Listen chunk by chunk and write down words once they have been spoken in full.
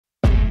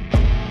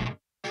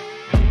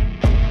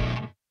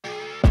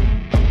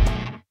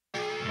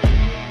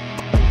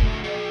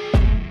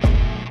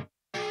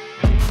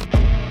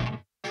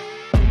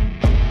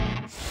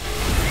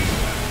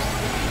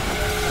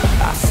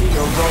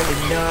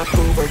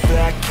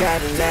black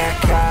Cadillac,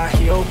 high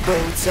heel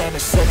boots, and a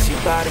sexy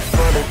body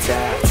full of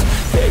tats.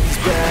 Baby's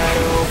bad,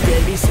 oh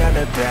baby's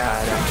hella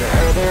bad. After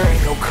her there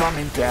ain't no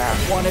coming back.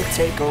 Wanna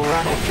take a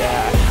run at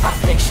that. I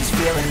think she's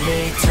feeling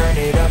me, turn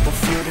it up a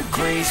few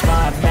degrees.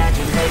 My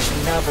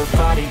imagination of her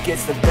body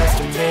gets the best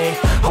of me.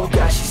 Oh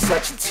gosh, she's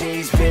such a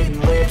tease,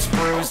 bitten lips,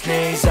 bruised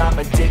knees. I'm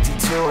addicted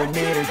to her,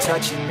 need her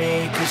touching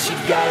me. Cause she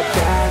got a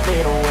bad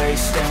little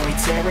waist, and we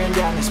tearing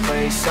down this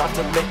place. Off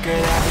the liquor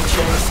that we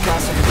chase, got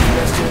some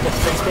beaters to the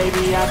face.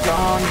 Baby, I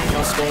don't need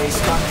no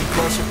space. Coming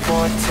closer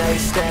for a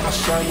taste, and I'll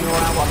show you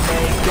how I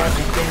make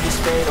everything just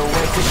fade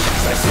away. Cause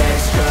she's like sex,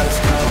 drugs,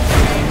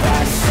 cocaine,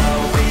 body so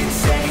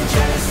insane.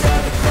 Jealous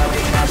of the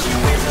clothing that she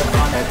wears up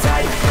on a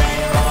tight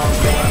frame. All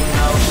game,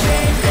 no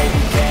shame,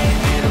 baby came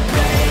here to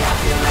play. I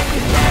feel like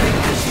an addict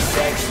cause she's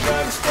sex,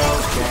 drugs,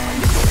 cocaine.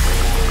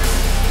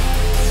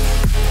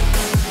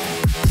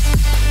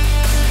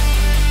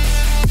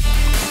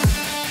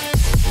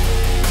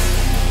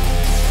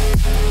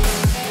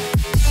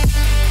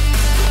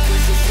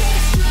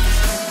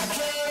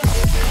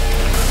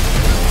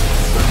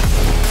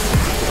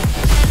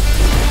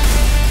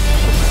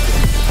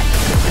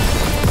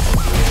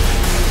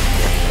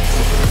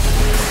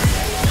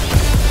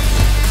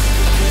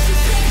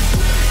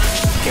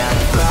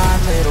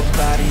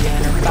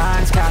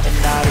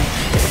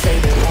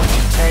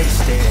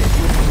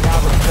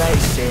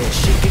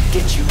 She could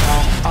get you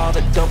home, all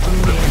the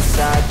dopamine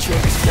inside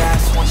triggers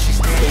fast once she's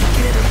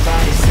naked. Her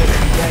body's a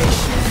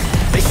creation.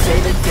 They say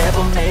the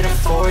devil made her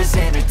for his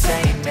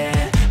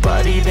entertainment,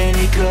 but even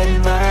he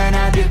couldn't learn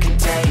how to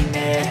contain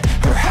it.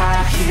 Her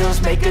high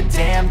heels make a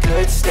damn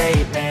good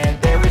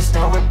statement. There is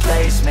no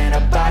replacement,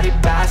 a body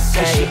by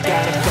Satan. Cause she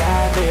got a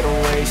bad little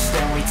waist,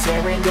 and we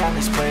tearing down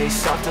this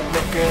place. Off the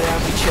liquor that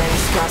we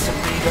chase, got some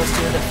egos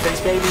to the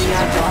face. Baby,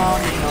 I don't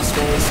need no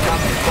space.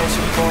 Coming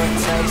closer for a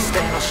taste,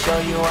 and I'll show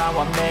you how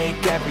I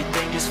make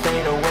everything just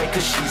fade away.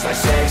 Cause she's like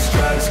sex,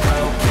 drugs,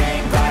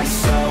 cocaine, body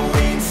so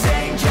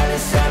insane.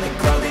 Jealous of the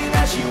clothing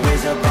that she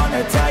wears up on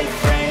her tight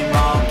frame.